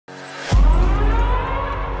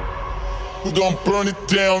We gon' burn it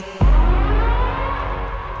down.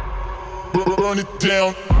 Burn it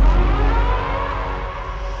down.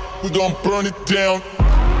 We gon' burn it down.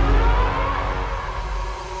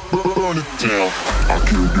 Burn it down. I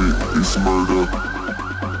killed it, it's murder.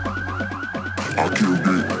 I killed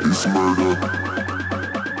it, it's murder.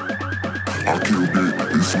 I killed it,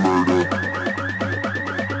 it's murder.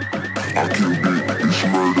 I killed it, it's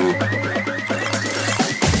murder.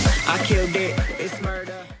 I killed it, it's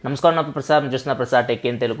murder. నమస్కారం, నా ప్రసాద్ చూస్తున్న Prasad tech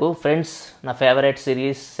in Telugu. Friends, నా favourite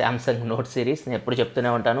series Samsung note series. నేను ఎప్పుడు చెప్తూనే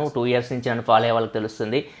ఉంటాను, 2 years నుంచి నన్ను ఫాలో అయ్యే వాళ్ళకి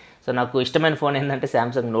తెలుస్తుంది. సో నాకు ఇష్టమైన ఫోన్ ఏంటంటే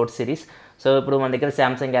శాంసంగ్ నోట్ సిరీస్. సో ఇప్పుడు మన దగ్గర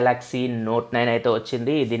శాంసంగ్ గెలాక్సీ నోట్ 9 అయితే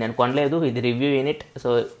వచ్చింది. ఇది నేను కొనలేదు, ఇది రివ్యూ యూనిట్. సో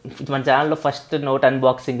మన ఛానల్లో ఫస్ట్ నోట్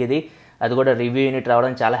అన్బాక్సింగ్ ఇది, అది కూడా రివ్యూ యూనిట్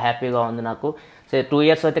రావడం చాలా హ్యాపీగా ఉంది నాకు. సో 2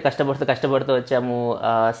 years అయితే కష్టపడుతూ వచ్చాము.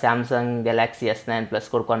 శాంసంగ్ గెలాక్సీ S9 ప్లస్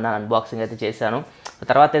కూడా కొన్నాను, అన్బాక్సింగ్ అయితే చేశాను.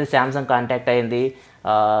 తర్వాత ఇది శాంసంగ్ కాంటాక్ట్ అయింది,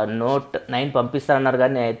 నోట్ 9 పంపిస్తారన్నారు,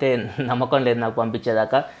 కానీ అయితే నమ్మకం లేదు నాకు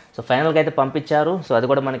పంపించేదాకా. సో ఫైనల్గా అయితే పంపించారు. సో అది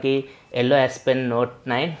కూడా మనకి yellow S Pen note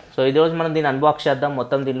 9. So ఈరోజు మనం దీన్ని అన్బాక్స్ చేద్దాం.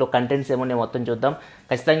 మొత్తం దీనిలో కంటెంట్స్ ఏమున్నాయి మొత్తం చూద్దాం.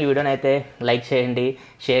 ఖచ్చితంగా ఈ వీడియోని అయితే లైక్ చేయండి,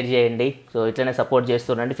 షేర్ చేయండి. సో ఇట్లనే సపోర్ట్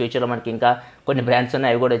చేస్తుండండి. ఫ్యూచర్లో మనకి ఇంకా కొన్ని బ్రాండ్స్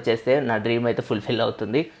ఉన్నాయి, అవి కూడా వచ్చేస్తే నా డ్రీమ్ అయితే ఫుల్ఫిల్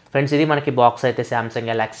అవుతుంది. ఫ్రెండ్స్, ఇది మనకి బాక్స్ అయితే శాంసంగ్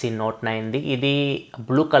గెలాక్సీ నోట్ 9ది. ఇది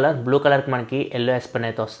బ్లూ కలర్కి మనకి ఎల్లో S Pen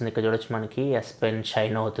అయితే వస్తుంది. ఇక్కడ చూడొచ్చు, మనకి S Pen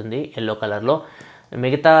షైన్ అవుతుంది ఎల్లో కలర్లో.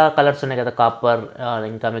 మిగతా కలర్స్ ఉన్నాయి కదా, కాపర్,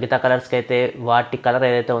 ఇంకా మిగతా కలర్స్కి అయితే వాటి కలర్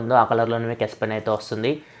ఏదైతే ఉందో ఆ కలర్లోనే మీకు S Pen అయితే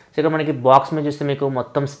వస్తుంది. సో ఇక్కడ మనకి బాక్స్ మీద చూస్తే మీకు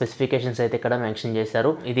మొత్తం స్పెసిఫికేషన్స్ అయితే ఇక్కడ మెన్షన్ చేశారు.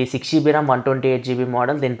 ఇది 6GB RAM 128GB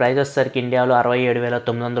మోడల్. దీని ప్రైస్ వచ్చేసరికి ఇండియాలో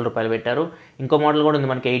 67,900 రూపాయలు పెట్టారు. ఇంకో మోడల్ కూడా ఉంది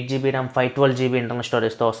మనకి, 8GB RAM 512GB ఇంటర్నల్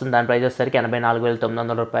స్టోరేజ్తో వస్తుంది. దాని ప్రైస్ వచ్చేసరికి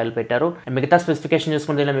 84,900 రూపాయలు పెట్టారు. మిగతా స్పెసిఫికేషన్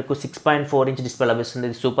చూసుకుంటే ఇలా మీకు 6.4 inch డిస్ప్లే లభిస్తుంది.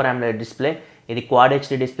 ఇది సూపర్ AMOLED డిస్ప్లే. ఇది quad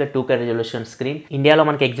HD display, 2K resolution screen. ఇండియాలో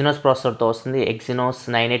మనకి ఎగ్జినోస్ ప్రాసెసర్తో వస్తుంది, ఎగ్జినోస్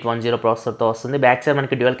 9810 ప్రాసెసర్తో వస్తుంది. బ్యాక్ సైడ్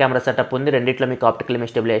మనకి డ్యూయల్ కెమెరా సెటప్ ఉంది. రెండిట్లో మీకు ఆప్టికల్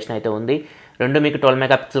ఇమేజ్ స్టెబిలైజేషన్ అయితే ఉంది. రెండు మీకు 12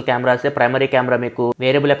 మెగాపిక్సెల్ కెమెరాసే. ప్రైమరీ కెమెరా మీకు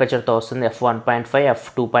వేరియబుల్ అపర్చర్తో వస్తుంది, f1.5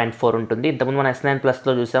 f2.4 ఉంటుంది. ఇంతకుముందు మనం S9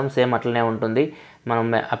 ప్లస్లో చూసాం, సేమ్ అట్లనే ఉంటుంది. మనం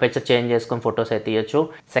అపర్చర్ చేంజ్ చేసుకొని ఫొటోస్ అయితే తీయచ్చు.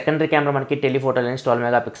 సెకండరీ కెమెరా మనకి టెలిఫోటో లెన్స్ 12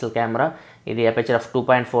 మెగాపిక్సెల్ కెమెరా. ఇది అపర్చర్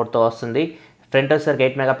f2.4తో వస్తుంది. ఫ్రంట్ వచ్చేసరికి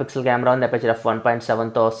 8 మెగాపిక్సెల్ కెమెరా ఉంది, అపర్చర్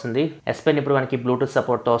f1.7తో వస్తుంది. S Pen ఇప్పుడు మనకి బ్లూటూత్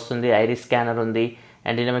సపోర్ట్తో వస్తుంది, ఐరిస్ స్కానర్ ఉంది,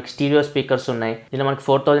 అండ్ ఇలా మనకి స్టీరియో స్పీకర్స్ ఉన్నాయి. ఇలా మనకి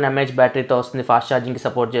 4000 mAh బ్యాటరీతో వస్తుంది, ఫాస్ట్ ఛార్జింగ్కి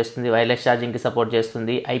సపోర్ట్ చేస్తుంది, వైర్లెస్ ఛార్జింగ్కి సపోర్ట్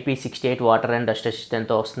చేస్తుంది, IP68 వాటర్ అండ్ డస్ట్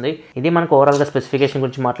రెసిస్టెంట్తో వస్తుంది. ఇది మనకు ఓవరాల్గా స్పెసిఫికేషన్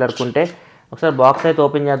గురించి మాట్లాడుకుంటే, ఒకసారి బాక్స్ అయితే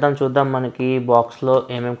ఓపెన్ చేద్దాం, చూద్దాం మనకి బాక్స్లో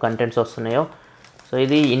ఏమేమి కంటెంట్స్ వస్తున్నాయో. సో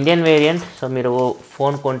ఇది ఇండియన్ వేరియంట్. సో మీరు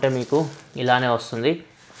ఫోన్ కొంటే మీకు ఇలానే వస్తుంది.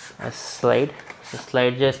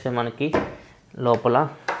 స్లైడ్ చేస్తే మనకి లోపల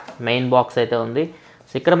మెయిన్ బాక్స్ అయితే ఉంది.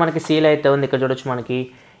 సో ఇక్కడ మనకి సీల్ అయితే ఉంది. ఇక్కడ చూడొచ్చు, మనకి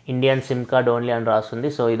ఇండియన్ సిమ్ కార్డ్ ఓన్లీ అని రాస్తుంది.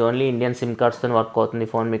 సో ఇది ఓన్లీ ఇండియన్ సిమ్ కార్డ్స్తో వర్క్ అవుతుంది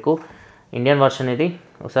ఫోన్. మీకు ఇండియన్ వర్షన్ ఇది.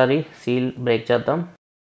 ఒకసారి సీల్ బ్రేక్ చేద్దాం.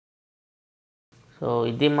 సో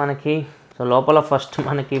ఇది మనకి, సో లోపల ఫస్ట్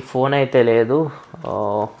మనకి ఫోన్ అయితే లేదు,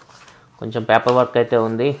 కొంచెం పేపర్ వర్క్ అయితే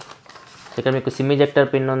ఉంది. సో ఇక్కడ మీకు సిమ్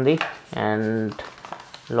ఇజెక్టర్ పిన్ ఉంది, అండ్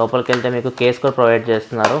లోపలికి వెళ్తే మీకు కేస్ కూడా ప్రొవైడ్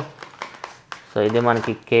చేస్తున్నారు. సో ఇది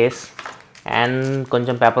మనకి కేస్, అండ్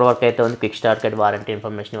కొంచెం పేపర్ వర్క్ అయితే ఉంది, quick start cut, warranty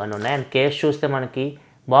information ఇవన్నీ ఉన్నాయి. అండ్ కేస్ చూస్తే మనకి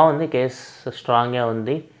బాగుంది, కేస్ స్ట్రాంగ్గా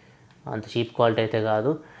ఉంది, అంత చీప్ క్వాలిటీ అయితే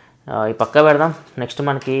కాదు. ఈ పక్క పెడదాం. నెక్స్ట్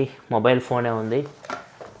మనకి మొబైల్ ఫోనే ఉంది.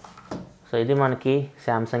 సో ఇది మనకి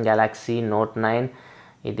శాంసంగ్ గెలాక్సీ నోట్ 9,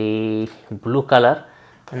 ఇది బ్లూ కలర్.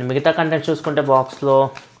 అండ్ మిగతా కంటెంట్ చూసుకుంటే బాక్స్లో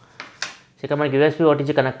ఇక్కడ మనకి USB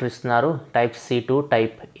OTG కనెక్టర్ ఇస్తున్నారు, Type-C to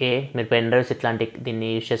Type-A. మీరు పెన్ డ్రైవ్స్ ఇట్లాంటి దీన్ని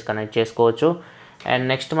యూజ్ చేసి కనెక్ట్ చేసుకోవచ్చు. అండ్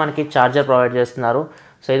నెక్స్ట్ మనకి ఛార్జర్ ప్రొవైడ్ చేస్తున్నారు.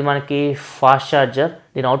 సో ఇది మనకి ఫాస్ట్ ఛార్జర్.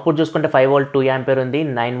 దీని అవుట్పుట్ చూసుకుంటే 5V 2A ఉంది,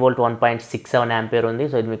 9V 1.67A ఉంది.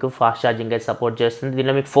 సో ఇది మీకు ఫాస్ట్ ఛార్జింగ్ అయితే సపోర్ట్ చేస్తుంది.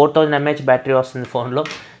 దీనిలో మీకు 4000 mAh బ్యాటరీ వస్తుంది ఫోన్లో.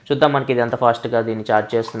 చూద్దాం మనకి ఇది ఎంత ఫాస్ట్గా దీన్ని ఛార్జ్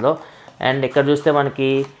చేస్తుందో. అండ్ ఇక్కడ చూస్తే మనకి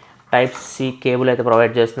Type-C కేబుల్ అయితే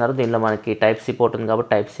ప్రొవైడ్ చేస్తున్నారు. దీనిలో మనకి Type-C పోర్ట్ ఉంది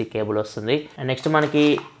కాబట్టి Type-C కేబుల్ వస్తుంది. అండ్ నెక్స్ట్ మనకి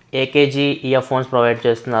AKG ఇయర్ ఫోన్స్ ప్రొవైడ్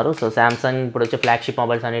చేస్తున్నారు. సో శాంసంగ్ ఇప్పుడు వచ్చే ఫ్లాగ్షిప్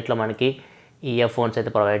మొబైల్స్ అన్నింటిలో మనకి ఇయర్ ఫోన్స్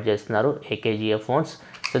అయితే ప్రొవైడ్ చేస్తున్నారు, AKG ఇయర్ ఫోన్స్.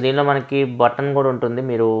 సో దీనిలో మనకి బటన్ కూడా ఉంటుంది,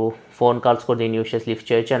 మీరు ఫోన్ కాల్స్ కూడా దీన్ని యూస్ చేసి లిఫ్ట్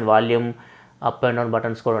చేయొచ్చు. And volume up and down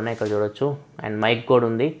buttons కూడా ఉన్నాయి, ఇక్కడ చూడొచ్చు. అండ్ మైక్ కూడా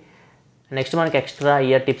ఉంది. నెక్స్ట్ మనకి ఎక్స్ట్రా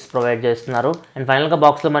ఇయర్ టిప్స్ ప్రొవైడ్ చేస్తున్నారు. అండ్ ఫైనల్గా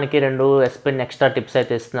బాక్స్లో మనకి 2 S Pen ఎక్స్ట్రా టిప్స్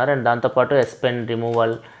అయితే ఇస్తున్నారు. అండ్ దాంతోపాటు S Pen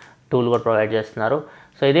రిమూవల్ టూల్ కూడా ప్రొవైడ్ చేస్తున్నారు.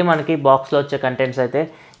 సో ఇది మనకి బాక్స్లో వచ్చే కంటెంట్స్ అయితే.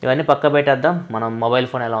 ఇవన్నీ పక్క పెట్టేద్దాం, మనం మొబైల్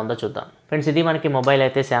ఫోన్ ఎలా ఉందో చూద్దాం. ఫ్రెండ్స్, ఇది మనకి మొబైల్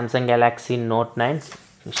అయితే శాంసంగ్ గెలాక్సీ నోట్ 9.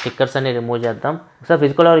 స్టిక్కర్స్ అన్ని రిమూవ్ చేద్దాం. ఒకసారి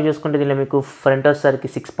ఫిజికల్ ఓవర్ చూసుకుంటే దీనిలో మీకు ఫ్రంట్ వచ్చేసరికి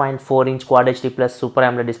 6.4 inch quad HD plus super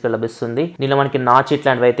AMOLED display లభిస్తుంది. దీనిలో మనకి నాచ్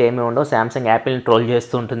ఇట్లాంటివి అయితే ఏమీ ఉండవు. సామ్సంగ్ యాపిల్ని ట్రోల్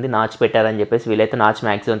చేస్తూ ఉంటుంది నాచ్ పెట్టారని చెప్పేసి, వీలైతే నాచ్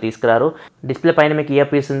మ్యాక్సిమం తీసుకురారు. డిస్ప్లే పైన మీకు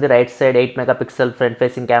ఇయర్ పీస్ ఉంది. Right side 8 megapixel front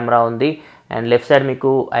facing camera ఉంది. అండ్ లెఫ్ట్ సైడ్ మీకు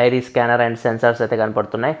ఐరిస్ స్కానర్ అండ్ సెన్సార్స్ అయితే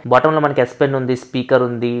కనపడుతున్నాయి. బాటంలో మనకి S Pen ఉంది, స్పీకర్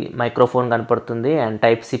ఉంది, మైక్రోఫోన్ కనపడుతుంది అండ్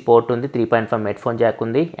టైప్ సి పోర్ట్ ఉంది, 3.5 హెడ్ ఫోన్ జాక్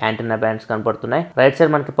ఉంది, యాంటెన్నా బ్యాండ్స్ కనపడుతున్నాయి. రైట్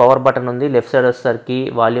సైడ్ మనకి పవర్ బటన్ ఉంది. లెఫ్ట్ సైడ్ వచ్చేసరికి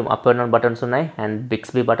volume up and down buttons ఉన్నాయి అండ్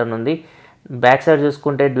బిక్స్బీ బటన్ ఉంది. బ్యాక్ సైడ్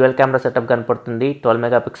చూసుకుంటే డ్యూయల్ కెమెరా సెటప్ కనపడుతుంది. 12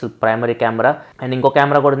 మెగాపిక్సెల్ ప్రైమరీ కెమెరా అండ్ ఇంకో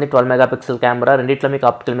కెమెరా కూడా ఉంది, 12 మెగాపిక్సెల్ కెమెరా. రెండిట్లో మీకు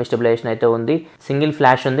ఆప్టికల్ స్టెబిలైజేషన్ అయితే ఉంది. సింగిల్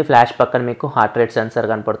ఫ్లాష్ ఉంది. ఫ్లాష్ పక్కన మీకు హార్ట్ రేట్ సెన్సార్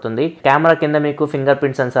కనపడుతుంది. కెమెరా కింద మీకు ఫింగర్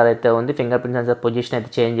ప్రింట్ సెన్సార్ అయితే ఉంది. ఫింగర్ ప్రింట్ సెన్సార్ పొజిషన్ అయితే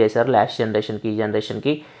చేంజ్ చేశారు లాస్ట్ జనరేషన్కి ఈ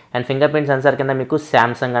జనరేషన్కి. అండ్ ఫింగర్ ప్రింట్ సెన్సార్ కింద మీకు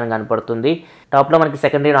సామ్సంగ్ అని కనపడుతుంది. టాప్లో మనకి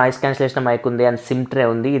సెకండరీ నాయిస్ క్యాన్సిలేషన్ మైక్ ఉంది అండ్ సిమ్ ట్రే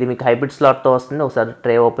ఉంది. ఇది మీకు హైబ్రిడ్ స్లాట్తో వస్తుంది. ఒకసారి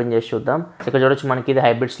ట్రే ఓపెన్ చేసి చూద్దాం. ఇక్కడ చూడొచ్చు మనకి ఇది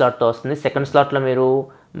హైబ్రిడ్ స్లాట్తో వస్తుంది. సెకండ్ స్లాట్లో మీరు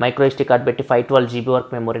మైక్రో SD కార్డ్ పెట్టి 512 GB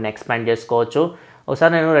వరకు మెమొరీని ఎక్స్పాండ్ చేసుకోవచ్చు.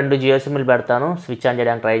 ఒకసారి నేను 2 జియో సిమ్లు పెడతాను, స్విచ్ ఆన్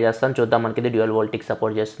చేయడానికి ట్రై చేస్తాను, చూద్దాం మనకి ఇది డ్యూయల్ వోల్టీకి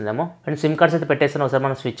సపోర్ట్ చేస్తుందేమో. అండ్ సిమ్ కార్డ్స్ అయితే పెట్టేస్తాను. ఒకసారి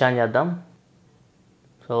మనం స్విచ్ ఆన్ చేద్దాం.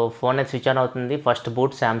 సో ఫోన్ అయితే స్విచ్ ఆన్ అవుతుంది. First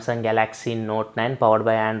boot Samsung Galaxy note 9 powered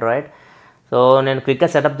by Android. So నేను క్విక్గా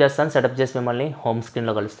సెటప్ చేస్తాను. సెటప్ చేసి మిమ్మల్ని హోమ్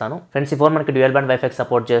స్క్రీన్లో కలుస్తాను. ఫ్రెండ్స్ ఈ ఫోన్ మనకి డ్యూయల్ బ్యాండ్ వైఫై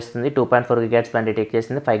సపోర్ట్ చేస్తుంది. 2.4 GHz బ్యాండ్ డిటెక్ట్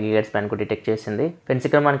చేసింది, 5 GHz బ్యాండ్ కూడా డిటెక్ట్ చేసింది. ఫ్రెండ్స్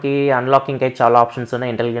ఇక్కడ మనకి అన్లాకింగ్ అయితే చాలా ఆప్షన్స్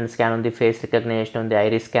ఉన్నాయి. ఇంటెలిజెంట్ స్కాన్ ఉంది, ఫేస్ రికగ్నిషన్ ఉంది,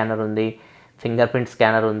 ఐరిస్ స్కానర్ ఉంది, ఫింగర్ ప్రింట్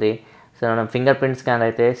స్కానర్ ఉంది. సో నేను ఫింగర్ ప్రింట్ స్కానర్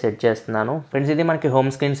అయితే సెట్ చేస్తున్నాను. ఫ్రెండ్స్ ఇది మనకి home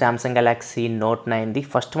screen Samsung Galaxy note 9ది.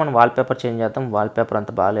 First మనం వాల్పేపర్ చేంజ్ చేద్దాం. వాల్పేపర్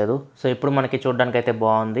అంత బాగాలేదు. సో ఇప్పుడు మనకి చూడడానికి అయితే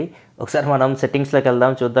బాగుంది. ఒకసారి మనం సెట్టింగ్స్లోకి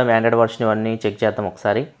వెళ్దాం, చూద్దాం ఆండ్రాయిడ్ వర్షన్ ఇవన్నీ చెక్ చేద్దాం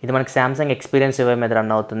ఒకసారి. ఇది మనకి సామ్సంగ్ ఎక్స్పీరియన్స్ UI మీద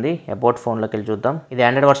రన్ అవుతుంది. అబౌట్ ఫోన్లోకి వెళ్ళి చూద్దాం. ఇది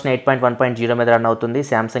ఆండ్రాయిడ్ వర్షన్ 8.1.0 మీద రన్ అవుతుంది.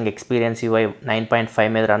 సామ్సంగ్ ఎక్స్పీరియన్స్ UI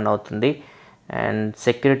 9.5 మీద రన్ అవుతుంది. అండ్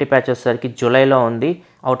సెక్యూరిటీ ప్యాచ్ వచ్చేసరికి జూలైలో ఉంది.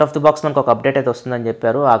 అవుట్ ఆఫ్ ది బాక్స్ మనకు ఒక అప్డేట్ అయితే వస్తుందని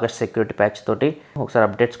చెప్పారు ఆగస్ట్ సెక్యూరిటీ ప్యాచ్ తోటి. ఒకసారి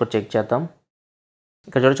అప్డేట్స్ కూడా చెక్ చేద్దాం.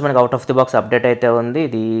 ఇక్కడ చూడొచ్చు మనకి out of the box update అయితే ఉంది.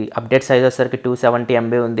 ఇది అప్డేట్ సైజ్ వచ్చేసరికి 270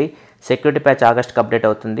 MB ఉంది. సెక్యూరిటీ ప్యాచ్ ఆగస్ట్కి అప్డేట్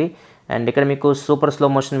అవుతుంది. అండ్ ఇక్కడ మీకు సూపర్ స్లో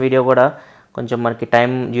మోషన్ వీడియో కూడా కొంచెం మనకి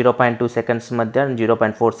టైం 0.2 సెకండ్స్ మధ్య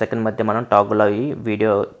 0.4 సెకండ్ మధ్య మనం టాగుల్ అయ్యి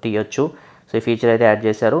వీడియో తీయొచ్చు. సో ఈ ఫీచర్ అయితే యాడ్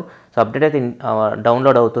చేశారు. సో అప్డేట్ అయితే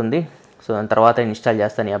డౌన్లోడ్ అవుతుంది. సో దాని తర్వాత ఇన్స్టాల్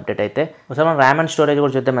చేస్తాను ఈ అప్డేట్ అయితే. ఒకసారి మనం ర్యామ్ అండ్ స్టోరేజ్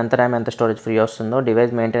కూడా చూద్దాం, ఎంత ర్యామ్ ఎంత స్టోరేజ్ ఫ్రీ వస్తుందో.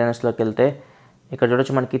 డివైస్ మెయింటెనెన్స్లోకి వెళ్తే ఇక్కడ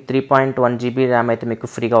చూడొచ్చు మనకి 3.1 GB ర్యామ్ అయితే మీకు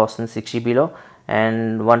ఫ్రీగా వస్తుంది 6 GBలో.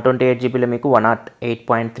 అండ్ 128 GBలో మీకు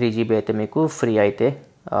 108.3 GB అయితే మీకు ఫ్రీ అయితే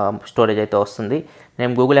స్టోరేజ్ అయితే వస్తుంది.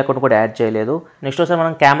 నేను గూగుల్ అకౌంట్ కూడా యాడ్ చేయలేదు. నెక్స్ట్ ఒకసారి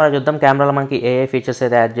మనం కెమెరా చూద్దాం. కెమెరాలో మనకి AI ఫీచర్స్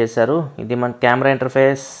అయితే యాడ్ చేశారు. ఇది మన కెమెరా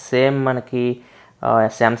ఇంటర్ఫేస్ సేమ్ మనకి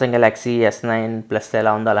సామ్సంగ్ గెలాక్సీ S9 ప్లస్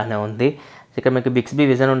ఎలా ఉందో అలానే ఉంది. ఇక్కడ మీకు బిక్స్బీ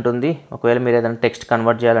విజన్ ఉంటుంది. ఒకవేళ మీరు ఏదైనా టెక్స్ట్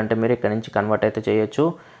కన్వర్ట్ చేయాలంటే మీరు ఇక్కడ నుంచి కన్వర్ట్ అయితే చేయొచ్చు.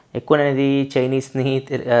 ఎక్కువ నేను ఇది చైనీస్ని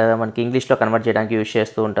మనకి ఇంగ్లీష్లో కన్వర్ట్ చేయడానికి యూజ్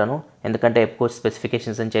చేస్తూ ఉంటాను. ఎందుకంటే ఎక్కువ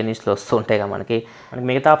స్పెసిఫికేషన్స్ అని చైనీస్లో వస్తూ ఉంటాయి కదా మనకి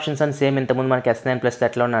మిగతా ఆప్షన్స్ అని సేమ్ ఇంతకుముందు మనకి S9 ప్లస్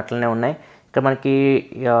ఎట్లా ఉన్నాయి అట్లనే ఉన్నాయి. ఇక్కడ మనకి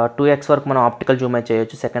 2x వరకు మనం ఆప్టికల్ జూమ్ అయితే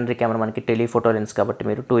చేయొచ్చు. సెకండరీ కెమెరా మనకి టెలిఫోటో లెన్స్ కాబట్టి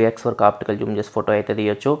మీరు 2x వరకు ఆప్టికల్ జూమ్ చేసి ఫోటో అయితే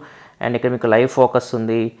తీయొచ్చు. అండ్ ఇక్కడ మీకు లైవ్ ఫోకస్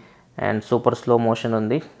ఉంది అండ్ సూపర్ స్లో మోషన్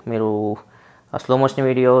ఉంది. మీరు slow motion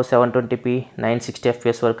video 720p 960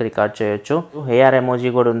 FPS వరకు రికార్డ్ చేయొచ్చు. AR ఎమోజీ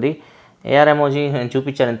కూడా ఉంది. AR ఎమోజీ నేను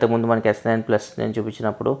చూపించాను ఇంతకుముందు మనకి S9 ప్లస్ నేను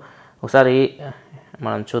చూపించినప్పుడు. ఒకసారి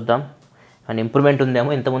మనం చూద్దాం అండ్ ఇంప్రూవ్మెంట్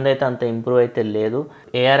ఉందేమో. ఇంతకుముందు అయితే అంత ఇంప్రూవ్ అయితే లేదు.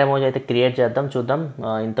 AR ఎమోజీ అయితే క్రియేట్ చేద్దాం, చూద్దాం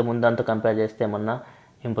ఇంతకుముందు అంతా కంపేర్ చేస్తే ఏమన్నా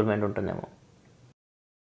ఇంప్రూవ్మెంట్ ఉంటుందేమో.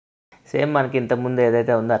 సేమ్ మనకి ఇంతకుముందు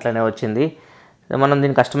ఏదైతే ఉందో అట్లనే వచ్చింది. మనం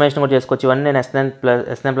దీన్ని కస్టమైజేషన్ కూడా చేసుకోవచ్చు. ఇవన్నీ నేను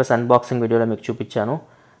S9 ప్లస్ అన్బాక్సింగ్ వీడియోలో మీకు చూపించాను.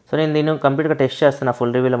 సో నేను దీన్ని కంప్లీట్గా టెస్ట్ చేస్తాను.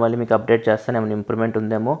 ఫుల్ రివ్యూలో మళ్ళీ మీకు అప్డేట్ చేస్తాను ఏమైనా ఇంప్రూవ్మెంట్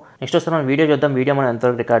ఉందేమో. నెక్స్ట్ వస్తే మనం వీడియో చూద్దాం. వీడియో మనం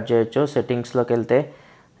ఎంతవరకు రికార్డ్ చేయొచ్చు. సెట్టింగ్స్లోకి వెళ్తే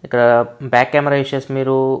ఇక్కడ బ్యాక్ కెమెరా యూస్ చేసి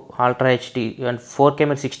మీరు అల్ట్రా హెచ్డి 4K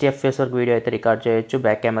మీరు 60 FPS వరకు వీడియో అయితే రికార్డ్ చేయొచ్చు.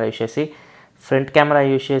 బ్యాక్ కెమెరా యూస్ చేసి ఫ్రంట్ కెమెరా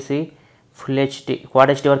యూస్ చేసి ఫుల్ హెచ్డి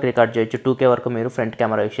క్వాడ్ హెచ్డి వరకు రికార్డ్ చేయొచ్చు. 2K వరకు మీరు ఫ్రంట్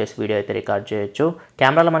కెమెరా యూస్ చేసి వీడియో అయితే రికార్డ్ చేయొచ్చు.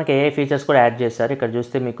 కెమెరాలో మనకి AI ఫీచర్స్ కూడా యాడ్ చేశారు. ఇక్కడ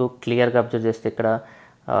చూస్తే మీకు క్లియర్గా అబ్జర్వ్ చేస్తే ఇక్కడ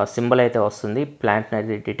సింబల్ అయితే వస్తుంది. ప్లాంట్ని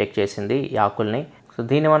అయితే డిటెక్ట్ చేసింది ఈ ఆకుల్ని. సో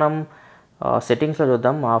దీన్ని మనం సెట్టింగ్స్లో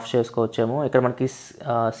చూద్దాం, ఆఫ్ చేసుకోవచ్చేమో. ఇక్కడ మనకి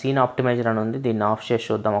సీన్ ఆప్టిమైజర్ అని ఉంది, దీన్ని ఆఫ్ చేసి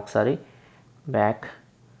చూద్దాం ఒకసారి. బ్యాక్.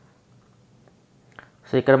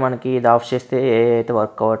 సో ఇక్కడ మనకి ఇది ఆఫ్ చేస్తే ఏ అయితే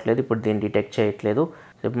వర్క్ అవ్వట్లేదు, ఇప్పుడు దీన్ని డిటెక్ట్ చేయట్లేదు.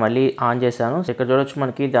 సో ఇప్పుడు మళ్ళీ ఆన్ చేశాను. సో ఇక్కడ చూడొచ్చు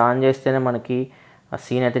మనకి ఇది ఆన్ చేస్తేనే మనకి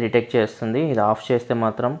సీన్ అయితే డిటెక్ట్ చేస్తుంది. ఇది ఆఫ్ చేస్తే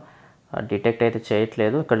మాత్రం డిటెక్ట్ అయితే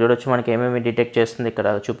చేయట్లేదు. ఇక్కడ చూడొచ్చు మనకి ఏమేమి డిటెక్ట్ చేస్తుంది ఇక్కడ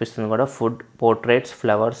చూపిస్తుంది కూడా. Food, portraits,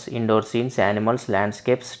 flowers, indoor scenes, animals,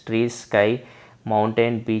 landscapes, trees, sky,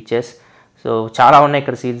 mountain, beaches. So చాలా ఉన్నాయి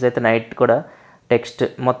ఇక్కడ సీన్స్ అయితే. నైట్ కూడా టెక్స్ట్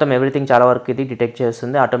మొత్తం ఎవ్రీథింగ్ చాలా వరకు ఇది డిటెక్ట్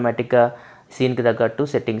చేస్తుంది. ఆటోమేటిక్గా సీన్కి తగ్గట్టు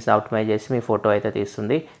సెట్టింగ్స్ ఆప్టిమైజ్ చేసి మీ ఫోటో అయితే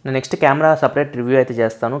తీస్తుంది. నేను నెక్స్ట్ కెమెరా సపరేట్ రివ్యూ అయితే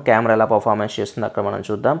చేస్తాను. కెమెరా ఎలా పర్ఫార్మెన్స్ చేస్తుంది అక్కడ మనం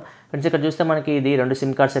చూద్దాం. ఫ్రెండ్స్ ఇక్కడ చూస్తే మనకి ఇది 2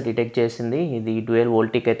 సిమ్ కార్డ్స్ డిటెక్ట్ చేసింది. ఇది డ్యూయల్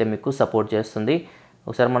వోల్టీకి అయితే మీకు సపోర్ట్ చేస్తుంది.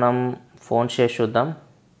 ఒకసారి మనం ఫోన్ చేసి చూద్దాం.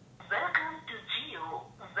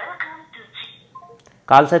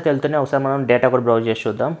 కాల్స్ అయితే వెళ్తున్నాయి. ఒకసారి మనం డేటా కూడా బ్రౌజ్ చేసి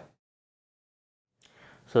చూద్దాం.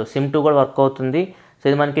 సో సిమ్ 2 కూడా వర్క్ అవుతుంది. సో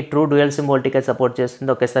ఇది మనకి ట్రూ డ్యూయల్ సిమ్ వోల్టీకి సపోర్ట్ చేస్తుంది.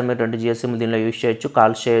 ఒకేసారి మీరు 2 జియో సిమ్ దీనిలో యూస్ చేయొచ్చు,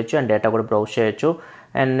 కాల్స్ చేయొచ్చు అండ్ డేటా కూడా బ్రౌజ్ చేయొచ్చు.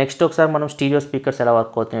 అండ్ నెక్స్ట్ ఒకసారి మనం స్టీరియో స్పీకర్స్ ఎలా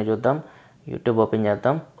వర్క్ అవుతున్నాయో చూద్దాం. యూట్యూబ్ ఓపెన్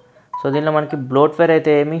చేద్దాం. సో దీనిలో మనకి బ్లోట్వేర్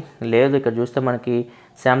అయితే ఏమీ లేదు. ఇక్కడ చూస్తే మనకి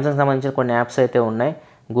శాంసంగ్ సంబంధించిన కొన్ని యాప్స్ అయితే ఉన్నాయి.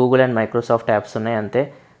 గూగుల్ అండ్ మైక్రోసాఫ్ట్ యాప్స్ ఉన్నాయి అంతే.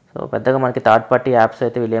 సో పెద్దగా మనకి థర్డ్ పార్టీ యాప్స్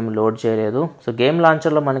అయితే వీళ్ళేమి లోడ్ చేయలేదు. సో గేమ్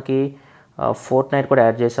లాంచర్లో మనకి ఫోర్ట్నైట్ కూడా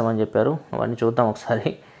యాడ్ చేసామని చెప్పారు. అవన్నీ చూద్దాం ఒకసారి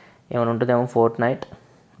ఏమైనా ఉంటుందేమో. Fortnite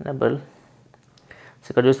double. సో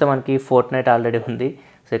ఇక్కడ చూస్తే మనకి ఫోర్ట్నైట్ ఆల్రెడీ ఉంది.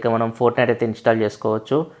 సో ఇక్కడ మనం ఫోర్ట్నైట్ అయితే ఇన్స్టాల్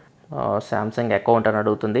చేసుకోవచ్చు. శాంసంగ్ అకౌంట్ అని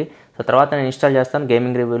అడుగుతుంది. సో తర్వాత నేను ఇన్స్టాల్ చేస్తాను.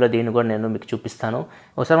 గేమింగ్ రివ్యూలో దీన్ని కూడా నేను మీకు చూపిస్తాను.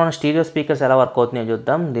 ఒకసారి మనం స్టీరియో స్పీకర్స్ ఎలా వర్క్ అవుతున్నాయో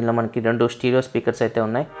చూద్దాం. దీనిలో మనకి 2 స్టీరియో స్పీకర్స్ అయితే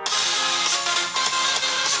ఉన్నాయి.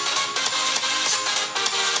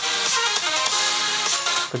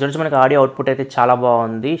 ఇక్కడ చూసి మనకి ఆడియో అవుట్పుట్ అయితే చాలా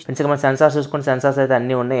బాగుంది. ఫ్రెండ్స్ మన సెన్సార్స్ చూసుకుంటే సెన్సార్స్ అయితే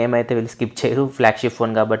అన్నీ ఉన్నాయి. ఏమైతే వీళ్ళు స్కిప్ చేయరు. ఫ్లాగ్షిప్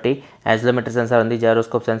ఫోన్ కాబట్టి యాక్సిలరోమీటర్ సెన్సార్ ఉంది,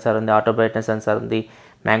 జైరోస్కోప్ సెన్సార్ ఉంది, ఆటో బ్రైట్నెస్ సెన్సార్ ఉంది,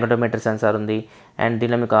 మ్యాగ్నెటోమీటర్ సెన్సార్ ఉంది అండ్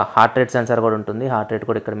దీనిలో మీకు హార్ట్ రేట్ సెన్సార్ కూడా ఉంటుంది. హార్ట్ రేట్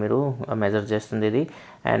కూడా ఇక్కడ మీరు మెజర్ చేస్తుంది ఇది.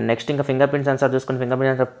 అండ్ నెక్స్ట్ ఇంకా ఫింగర్ ప్రింట్ సెన్సార్ చూసుకుంటే ఫింగర్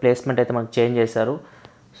ప్రింట్ సెన్సార్ ప్లేస్మెంట్ అయితే మనకు చేంజ్ చేశారు.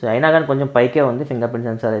 సో అయినా కానీ కొంచెం పైకే ఉంది ఫింగర్ ప్రింట్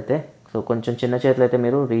సెన్సార్ అయితే. సో కొంచెం చిన్న చేతులు అయితే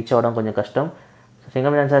మీరు రీచ్ అవ్వడం కొంచెం కష్టం. సో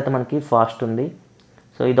ఫింగర్ ప్రింట్ సెన్సార్ అయితే మనకి ఫాస్ట్ ఉంది.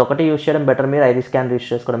 సో ఇది ఒకటి యూస్ చేయడం బెటర్. మీరు ఐరీ స్కాన్ యూస్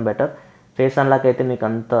చేసుకోవడం బెటర్. ఫేస్ అన్లాక్ అయితే మీకు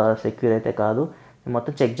అంత సెక్యూర్ అయితే కాదు. నేను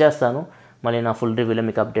మొత్తం చెక్ చేస్తాను, మళ్ళీ నా ఫుల్ రివ్యూలో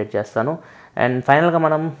మీకు అప్డేట్ చేస్తాను. అండ్ ఫైనల్గా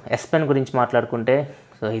మనం S Pen గురించి మాట్లాడుకుంటే,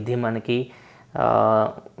 సో ఇది మనకి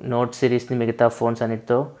నోట్ సిరీస్ని మిగతా ఫోన్స్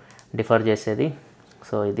అన్నిటితో డిఫర్ చేసేది.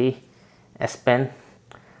 సో ఇది S Pen.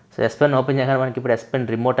 So S Pen open చేయగానే మనకి ఇప్పుడు S Pen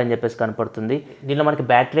రిమోట్ అని చెప్పేసి కనపడుతుంది. దీనిలో మనకి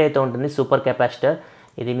బ్యాటరీ అయితే ఉంటుంది, సూపర్ కెపాసిటర్.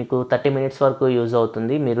 ఇది మీకు 30 మినిట్స్ వరకు యూజ్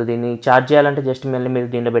అవుతుంది. మీరు దీన్ని ఛార్జ్ చేయాలంటే జస్ట్ మళ్ళీ మీరు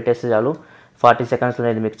దీంట్లో పెట్టేస్తే చాలు, 40 సెకండ్స్లో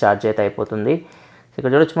ఇది మీకు ఛార్జ్ అయితే అయిపోతుంది. సో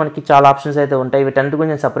ఇక్కడ చూడొచ్చు మనకి చాలా ఆప్షన్స్ అయితే ఉంటాయి. వీటన్నిటి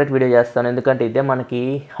గురించి నేను సపరేట్ వీడియో చేస్తాను, ఎందుకంటే ఇదే మనకి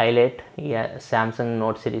హైలైట్ ఈ శాంసంగ్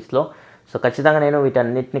నోట్ సిరీస్లో. సో ఖచ్చితంగా నేను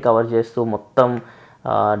వీటన్నిటిని కవర్ చేస్తూ మొత్తం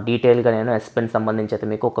డీటెయిల్గా నేను S Pen సంబంధించి అయితే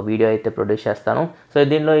మీకు ఒక వీడియో అయితే ప్రొడ్యూస్ చేస్తాను. సో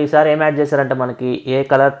దీనిలో ఈసారి ఏం యాడ్ చేశారంటే మనకి ఏ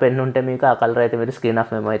కలర్ పెన్ ఉంటే మీకు ఆ కలర్ అయితే మీరు స్క్రీన్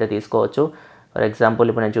ఆఫ్ మెమో అయితే తీసుకోవచ్చు. ఫర్ ఎగ్జాంపుల్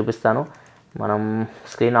ఇప్పుడు నేను చూపిస్తాను. మనం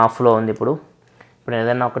స్క్రీన్ ఆఫ్లో ఉంది. ఇప్పుడు నేను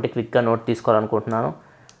ఏదైనా ఒకటి క్విక్గా నోట్ తీసుకోవాలనుకుంటున్నాను.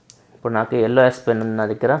 ఇప్పుడు నాకు ఎల్లో S Pen ఉంది నా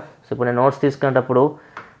దగ్గర. సో ఇప్పుడు నేను నోట్స్ తీసుకునేటప్పుడు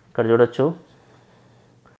ఇక్కడ చూడొచ్చు,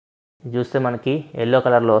 చూస్తే మనకి ఎల్లో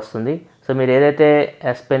కలర్లో వస్తుంది. సో మీరు ఏదైతే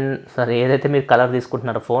ఏదైతే మీరు కలర్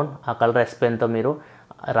తీసుకుంటున్నారో ఫోన్, ఆ కలర్ S Penతో మీరు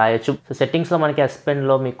రాయొచ్చు. సో సెట్టింగ్స్లో మనకి S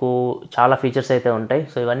Penలో మీకు చాలా ఫీచర్స్ అయితే ఉంటాయి.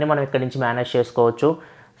 సో ఇవన్నీ మనం ఇక్కడ నుంచి మేనేజ్ చేసుకోవచ్చు.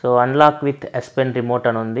 So unlock with S Pen remote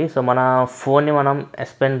అని ఉంది. సో మన ఫోన్ని మనం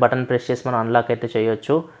S Pen బటన్ ప్రెస్ చేసి మనం అన్లాక్ అయితే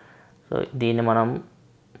చేయొచ్చు. సో దీన్ని మనం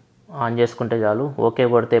ఆన్ చేసుకుంటే చాలు, ఓకే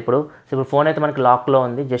కొడితే ఇప్పుడు ఫోన్ అయితే మనకి లాక్లో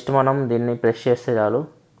ఉంది. జస్ట్ మనం దీన్ని ప్రెస్ చేస్తే చాలు,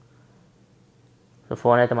 సో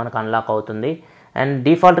ఫోన్ అయితే మనకు అన్లాక్ అవుతుంది. అండ్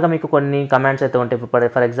డిఫాల్ట్గా మీకు కొన్ని కమాండ్స్ అయితే ఉంటాయి.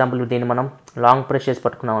 ఫర్ ఎగ్జాంపుల్ దీన్ని మనం లాంగ్ ప్రెస్ చేసి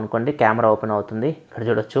పట్టుకున్నాం అనుకోండి, కెమెరా ఓపెన్ అవుతుంది. ఇక్కడ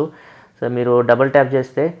చూడొచ్చు. సో మీరు డబుల్ ట్యాప్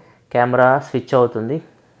చేస్తే కెమెరా స్విచ్ అవుతుంది.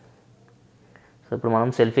 సో ఇప్పుడు మనం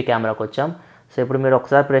సెల్ఫీ కెమెరాకి వచ్చాం. సో ఇప్పుడు మీరు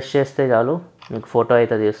ఒకసారి ప్రెస్ చేస్తే చాలు మీకు ఫోటో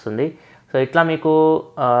అయితే తీస్తుంది. సో ఇట్లా మీకు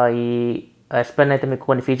ఈ S Pen అయితే మీకు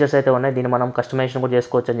కొన్ని ఫీచర్స్ అయితే ఉన్నాయి. దీన్ని మనం కస్టమైజేషన్ కూడా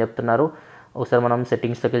చేసుకోవచ్చు అని చెప్తున్నారు. ఒకసారి మనం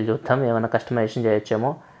సెట్టింగ్స్లోకి వెళ్ళి చూద్దాం, ఏమైనా కస్టమైజేషన్ చేయొచ్చేమో.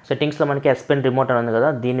 సెట్టింగ్స్లో మనకి S Pen రిమోట్ అని ఉంది కదా,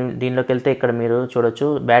 దీనిలోకి వెళ్తే ఇక్కడ మీరు చూడొచ్చు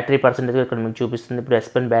బ్యాటరీ పర్సెంటేజ్ ఇక్కడ మీకు చూపిస్తుంది. ఇప్పుడు S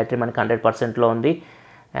Pen బ్యాటరీ మనకి 100%లో ఉంది.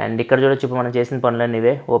 అండ్ ఇక్కడ చూడొచ్చు ఇప్పుడు మనం చేసిన పనులన్నీ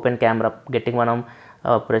ఇవే. ఓపెన్ కెమెరా గట్టిగా మనం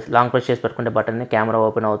లాంగ్ ప్రెస్ చేసి పెట్టుకుంటే బటన్ని కెమెరా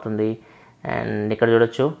ఓపెన్ అవుతుంది. అండ్ ఇక్కడ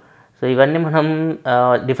చూడొచ్చు. సో ఇవన్నీ మనం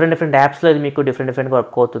డిఫరెంట్ యాప్స్లో ఇది మీకు డిఫరెంట్గా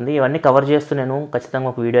వర్క్ అవుతుంది. ఇవన్నీ కవర్ చేస్తూ నేను ఖచ్చితంగా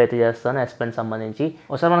ఒక వీడియో అయితే చేస్తాను S Pen సంబంధించి.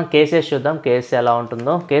 ఒకసారి మనం కేసెస్ చూద్దాం, కేస్ ఎలా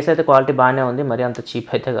ఉంటుందో. కేస్ అయితే క్వాలిటీ బాగానే ఉంది, మరీ అంత చీప్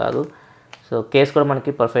అయితే కాదు. సో కేస్ కూడా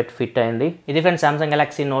మనకి పర్ఫెక్ట్ ఫిట్ అయింది. ఇది friends Samsung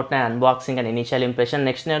Galaxy note 9 unboxing and initial impression.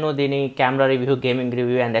 Next నేను దీని camera review, gaming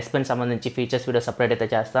review and S Pen సంబంధించి ఫీచర్స్ వీడియో సపరేట్ అయితే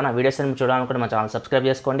చేస్తాను. ఆ వీడియోస్ మీరు చూడాలనుకుంటే మా ఛానల్ సబ్స్క్రైబ్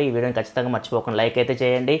చేసుకోండి. ఈ వీడియోని ఖచ్చితంగా మర్చిపోకుండా లైక్ అయితే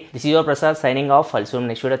చేయండి. This is your Prasad signing off.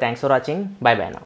 Next video. Thanks for watching. By by now.